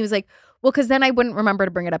 And he was like, well, because then I wouldn't remember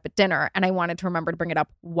to bring it up at dinner. And I wanted to remember to bring it up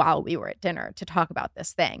while we were at dinner to talk about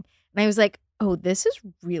this thing. And I was like, oh, this is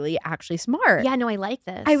really actually smart. Yeah, no, I like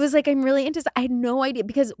this. I was like, I'm really into this. I had no idea,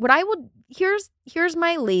 because here's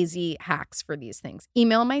my lazy hacks for these things.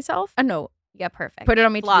 Email myself a note. Yeah, perfect. Put it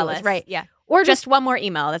on my to-do list, right? Yeah. Or just one more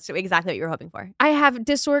email. That's exactly what you were hoping for. I have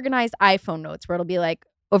disorganized iPhone notes where it'll be like,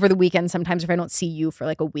 over the weekend, sometimes if I don't see you for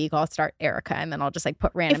like a week, I'll start Erica, and then I'll just like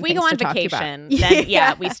put random things to talk to you about. If we go on vacation,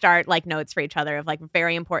 then we start like notes for each other of like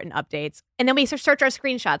very important updates. And then we search our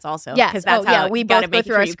screenshots also. Yes. Because that's how we both go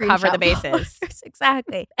through our cover the bases.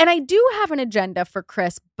 Exactly. And I do have an agenda for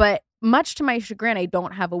Chris, but much to my chagrin, I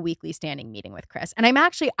don't have a weekly standing meeting with Chris. And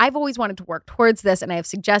I've always wanted to work towards this, and I have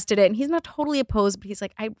suggested it, and he's not totally opposed, but he's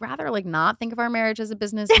like, I'd rather like not think of our marriage as a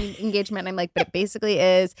business engagement. And I'm like, but it basically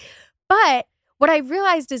is. But What I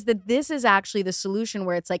realized is that this is actually the solution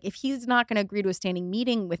where it's like, if he's not going to agree to a standing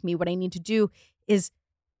meeting with me, what I need to do is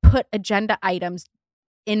put agenda items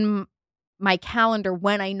in my calendar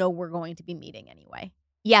when I know we're going to be meeting anyway.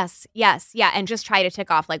 Yes. Yeah. And just try to tick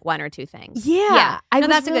off like one or two things. Yeah. I was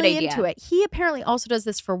that's really a good idea. into it. He apparently also does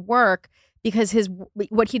this for work because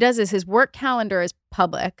what he does is his work calendar is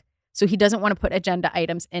public. So he doesn't want to put agenda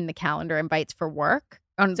items in the calendar invites for work.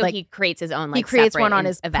 So he creates his own he creates one on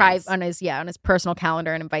his events. on his personal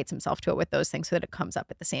calendar and invites himself to it with those things so that it comes up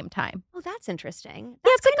at the same time. Oh, that's interesting.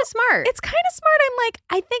 That's kind of smart. It's kind of smart. I'm like,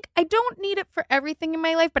 I think I don't need it for everything in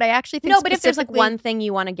my life, but I actually think no. But if there's like one thing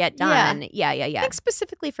you want to get done, yeah. I think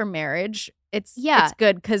specifically for marriage, it's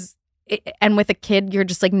good because. And with a kid, you're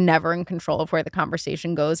just like never in control of where the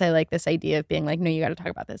conversation goes. I like this idea of being like, no, you got to talk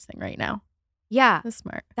about this thing right now. Yeah. That's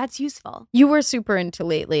smart. That's useful. You were super into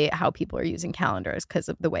lately how people are using calendars because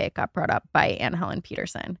of the way it got brought up by Anne Helen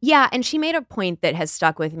Peterson. Yeah. And she made a point that has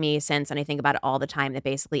stuck with me since, and I think about it all the time, that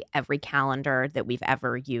basically every calendar that we've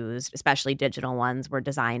ever used, especially digital ones, were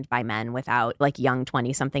designed by men without, like young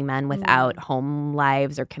 20-something men without home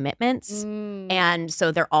lives or commitments. And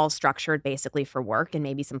so they're all structured basically for work and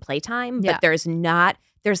maybe some playtime. But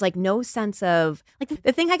there's like no sense of, like,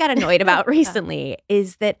 the thing I got annoyed about recently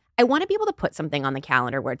is that I want to be able to put something on the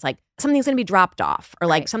calendar where it's like something's going to be dropped off or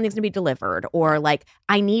like something's going to be delivered or like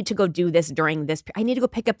I need to go do this during this. I need to go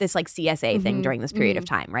pick up this like CSA thing during this period of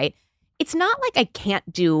time, right? It's not like I can't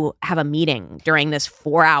have a meeting during this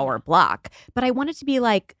 4-hour block, but I want it to be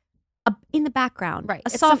like in the background, a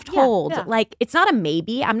soft hold. Like it's not a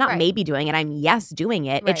maybe. I'm not maybe doing it. I'm doing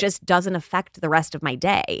it. It just doesn't affect the rest of my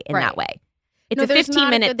day in that way. It's a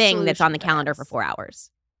 15-minute thing that's on the calendar for 4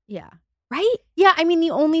 hours. Yeah. Right? Yeah. I mean,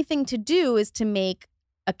 the only thing to do is to make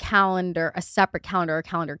a calendar, a separate calendar, a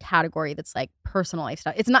calendar category that's like personal life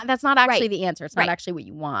stuff. That's not actually the answer. It's not actually what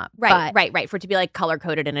you want. Right. For it to be like color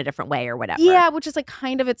coded in a different way or whatever. Yeah. Which is like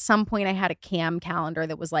kind of at some point I had a Cam calendar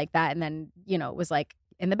that was like that. And then, it was like,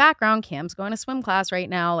 in the background, Cam's going to swim class right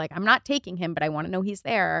now. Like, I'm not taking him, but I want to know he's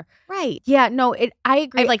there. Right. Yeah, no, I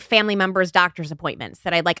agree. I have like family members' doctor's appointments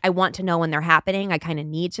that I want to know when they're happening. I kind of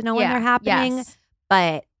need to know when they're happening,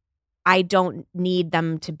 but I don't need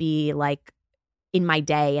them to be like in my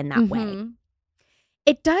day in that way.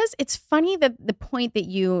 It does. It's funny that the point that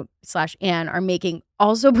you / Anne are making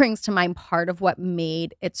also brings to mind part of what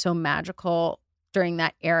made it so magical during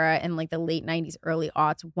that era in like the late 90s, early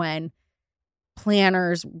aughts when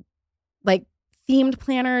planners, like themed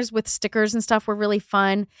planners with stickers and stuff, were really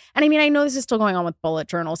fun. And I mean, I know this is still going on with bullet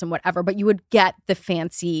journals and whatever, but you would get the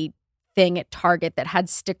fancy thing at Target that had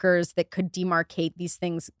stickers that could demarcate these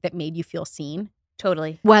things that made you feel seen.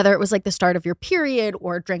 Totally. Whether it was like the start of your period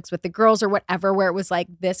or drinks with the girls or whatever, where it was like,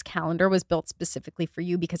 this calendar was built specifically for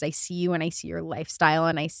you because I see you and I see your lifestyle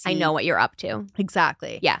and I know what you're up to.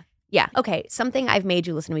 Exactly. Yeah. Okay. Something I've made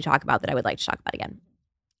you listen to me talk about that I would like to talk about again.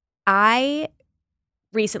 I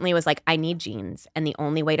recently was like, I need jeans. And the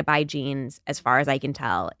only way to buy jeans, as far as I can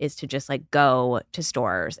tell, is to just like go to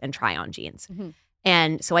stores and try on jeans.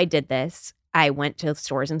 And so I did this. I went to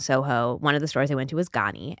stores in Soho. One of the stores I went to was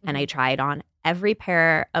Ghani. And I tried on every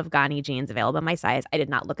pair of Ghani jeans available in my size. I did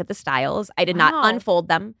not look at the styles. I did not unfold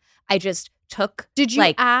them. I just took. Did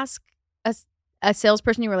you ask a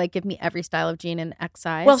salesperson? You were like, give me every style of jean in X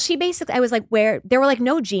size? Well, she basically, I was like, there were like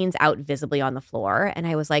no jeans out visibly on the floor. And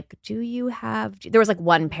I was like, do you have, there was like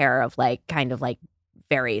one pair of like kind of like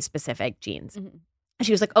very specific jeans. And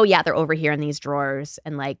she was like, oh yeah, they're over here in these drawers.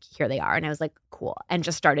 And like, here they are. And I was like, cool. And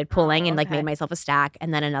just started pulling and like made myself a stack.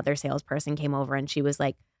 And then another salesperson came over and she was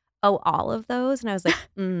like, oh, all of those? And I was like,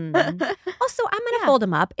 Also, I'm going to fold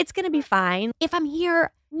them up. It's going to be fine. If I'm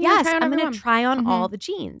here, yes, I'm going to try on all the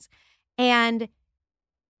jeans. And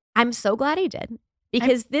I'm so glad I did,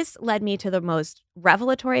 because this led me to the most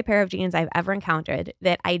revelatory pair of jeans I've ever encountered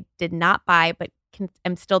that I did not buy, but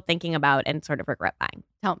am still thinking about and sort of regret buying.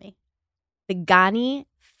 Tell me. The Ghani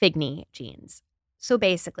Figni jeans. So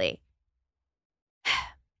basically,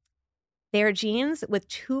 they're jeans with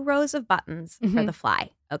 2 rows of buttons for the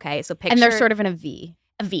fly. Okay. So picture. And they're sort of in a V.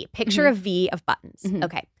 A V. Picture a V of buttons.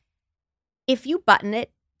 Okay. If you button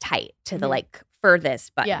it tight to the like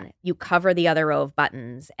furthest button, you cover the other row of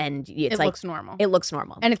buttons and it's like. Looks normal. It looks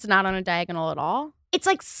normal. And it's not on a diagonal at all? It's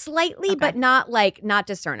like slightly, but not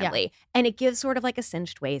discernibly. Yeah. And it gives sort of like a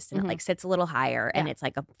cinched waist and it like sits a little higher and it's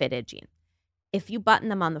like a fitted jean. If you button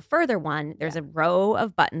them on the further one, there's a row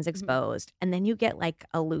of buttons exposed and then you get like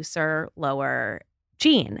a looser, lower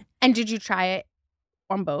jean. And did you try it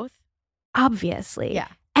on both? Obviously. Yeah.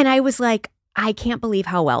 And I was like, I can't believe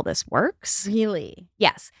how well this works. Really?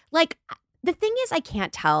 Yes. Like, The thing is, I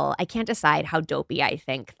can't decide how dopey I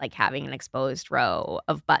think like having an exposed row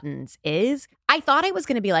of buttons is. I thought I was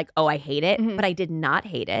going to be like, oh, I hate it, but I did not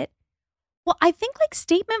hate it. Well, I think like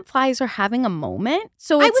statement flies are having a moment.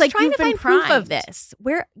 So I it's was like trying you've to been find proof of primed. this.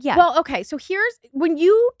 Yeah. Well, okay. So when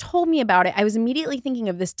you told me about it, I was immediately thinking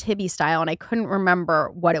of this Tibby style and I couldn't remember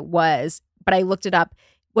what it was, but I looked it up.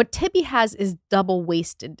 What Tibby has is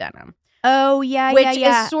double-waisted denim. Oh, yeah, which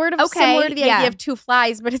is sort of similar to the idea yeah. of two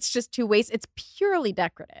flies, but it's just two waists. It's purely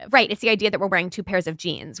decorative. Right. It's the idea that we're wearing two pairs of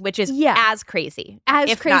jeans, which is as crazy,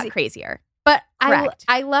 if not crazier. But Correct.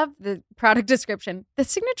 I love the product description. The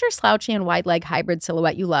signature slouchy and wide leg hybrid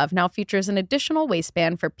silhouette you love now features an additional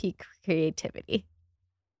waistband for peak creativity.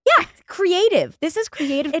 Yeah, creative. This is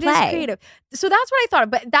creative play. It is creative. So that's what I thought of,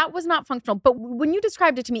 but that was not functional. But when you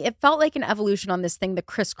described it to me, it felt like an evolution on this thing, the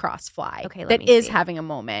crisscross fly. Okay, that is having a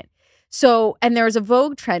moment. So, and there was a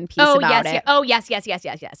Vogue trend piece about it. Oh, yes.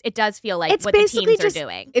 It does feel like it's what the basically teens are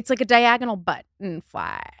doing. It's like a diagonal button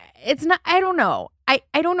fly. It's not, I don't know.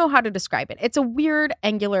 I don't know how to describe it. It's a weird,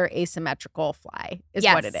 angular, asymmetrical fly is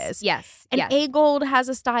what it is. Yes. And A-Gold has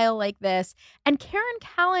a style like this. And Karen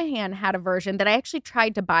Callahan had a version that I actually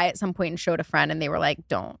tried to buy at some point and showed a friend. And they were like,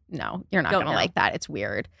 no, you're not going to like that. It's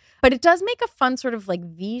weird. But it does make a fun sort of like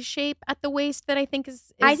V shape at the waist that I think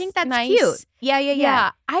is I think that's nice. cute.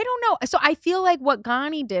 Yeah. I don't know. So I feel like what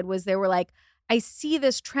Ghani did was they were like, I see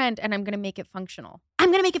this trend and I'm going to make it functional.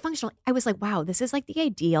 I was like, wow, this is like the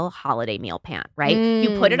ideal holiday meal pant, right?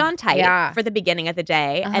 You put it on tight for the beginning of the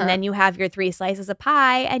day and then you have your 3 slices of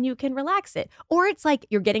pie and you can relax it. Or it's like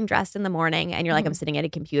you're getting dressed in the morning and you're like, I'm sitting at a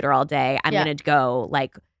computer all day. I'm going to go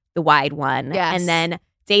like the wide one. Yes. And then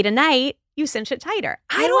day to night, you cinch it tighter.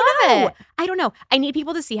 I don't know. I need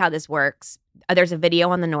people to see how this works. There's a video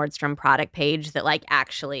on the Nordstrom product page that like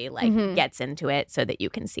actually like gets into it so that you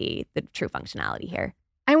can see the true functionality here.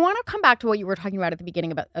 I want to come back to what you were talking about at the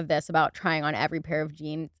beginning about trying on every pair of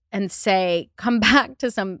jeans and come back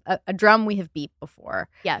to a drum we have beat before.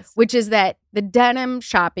 Yes. Which is that the denim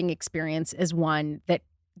shopping experience is one that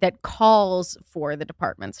calls for the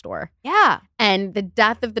department store. Yeah. And the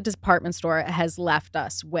death of the department store has left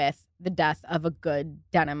us with the death of a good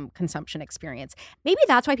denim consumption experience. Maybe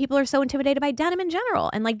that's why people are so intimidated by denim in general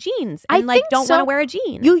and like jeans and like don't want to wear a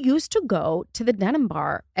jean. You used to go to the denim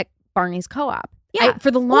bar at Barney's Co-op. Yeah. For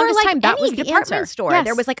the longest time, that was the department answer. store. Yes.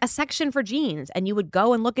 There was like a section for jeans and you would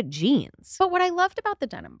go and look at jeans. But what I loved about the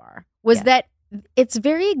denim bar was that its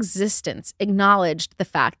very existence acknowledged the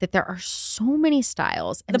fact that there are so many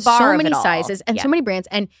styles and so many sizes and so many brands.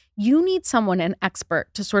 And you need an expert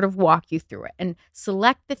to sort of walk you through it and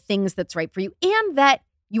select the things that's right for you and that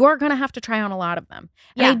you are going to have to try on a lot of them.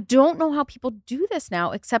 And I don't know how people do this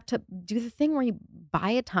now except to do the thing where you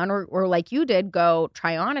buy a ton or like you did, go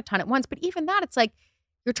try on a ton at once. But even that, it's like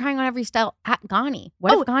you're trying on every style at Ghani.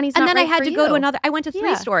 What if Ghani's not and then right I had for to you? go to another. I went to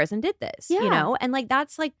 3 stores and did this, you know? And like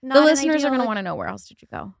that's like not the listeners ideal, are going to want to know, where else did you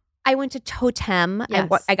go? I went to Totem.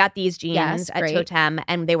 Yes. I got these jeans at great. Totem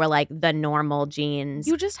and they were like the normal jeans.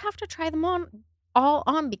 You just have to try them all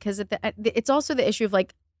on because it's also the issue of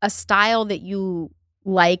like a style that you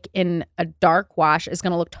like in a dark wash is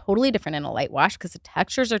going to look totally different in a light wash because the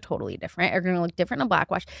textures are totally different. Are going to look different in a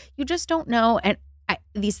black wash. You just don't know. And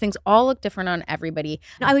these things all look different on everybody.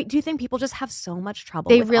 No, I do think people just have so much trouble.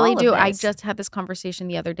 They with really all do. of this. I just had this conversation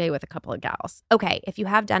the other day with a couple of gals. Okay, if you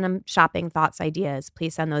have denim shopping thoughts, ideas,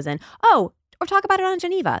 please send those in. Oh, or talk about it on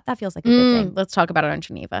Geneva. That feels like a good thing. Let's talk about it on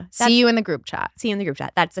Geneva. See you in the group chat.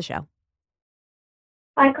 That's the show.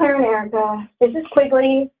 Hi, Claire and Erica. This is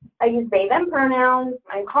Quigley. I use they, them pronouns.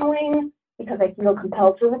 I'm calling because I feel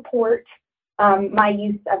compelled to report my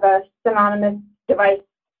use of a synonymous device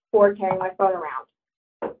for carrying my phone around.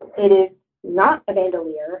 It is not a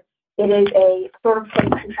bandolier. It is a sort of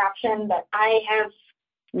contraption that I have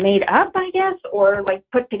made up, I guess, or like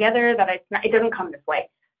put together that it doesn't come this way.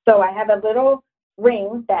 So I have a little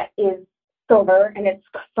ring that is silver, and it's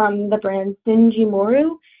from the brand Shinji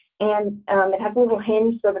Moru. And it has a little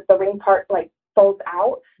hinge so that the ring part like folds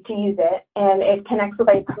out to use it, and it connects with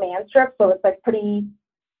a command strip, so it's like pretty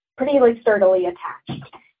like sturdily attached.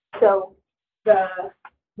 So the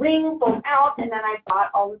ring folds out, and then I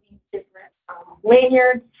bought all of these different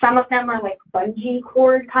lanyards. Some of them are like bungee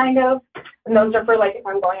cord kind of, and those are for like if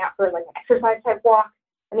I'm going out for like an exercise type walk.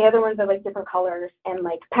 And the other ones are like different colors and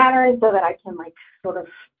like patterns so that I can like sort of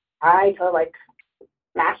try to like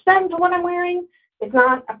match them to what I'm wearing. It's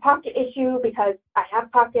not a pocket issue because I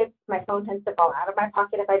have pockets. My phone tends to fall out of my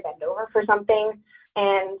pocket if I bend over for something.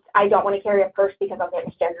 And I don't want to carry a purse because I'll get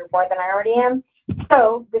misgendered more than I already am.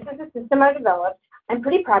 So this is a system I developed. I'm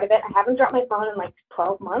pretty proud of it. I haven't dropped my phone in like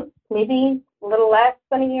 12 months, maybe a little less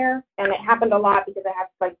than a year. And it happened a lot because I have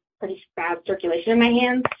like pretty bad circulation in my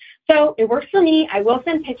hands. So it works for me. I will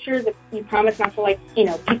send pictures if you promise not to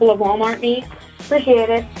people of Walmart me. Appreciate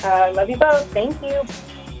it. Love you both. Thank you.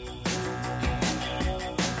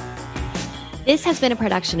 This has been a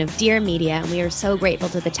production of Dear Media, and we are so grateful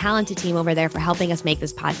to the talented team over there for helping us make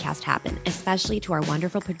this podcast happen, especially to our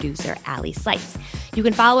wonderful producer, Allie Slice. You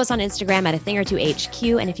can follow us on Instagram at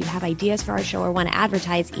athingertwohq, and if you have ideas for our show or want to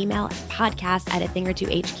advertise, email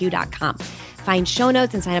podcast@athingertwohq.com. Find show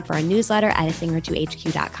notes and sign up for our newsletter at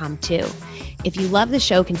athingertwohq.com too. If you love the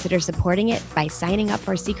show, consider supporting it by signing up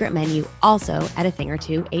for our secret menu, also at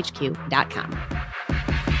athingertwohq.com.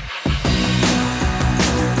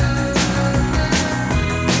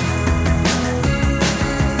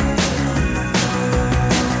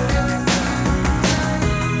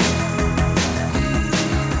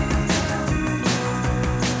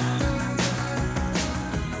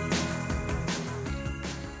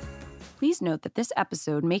 Please note that this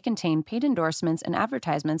episode may contain paid endorsements and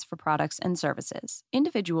advertisements for products and services.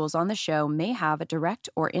 Individuals on the show may have a direct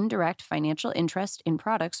or indirect financial interest in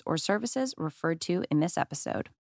products or services referred to in this episode.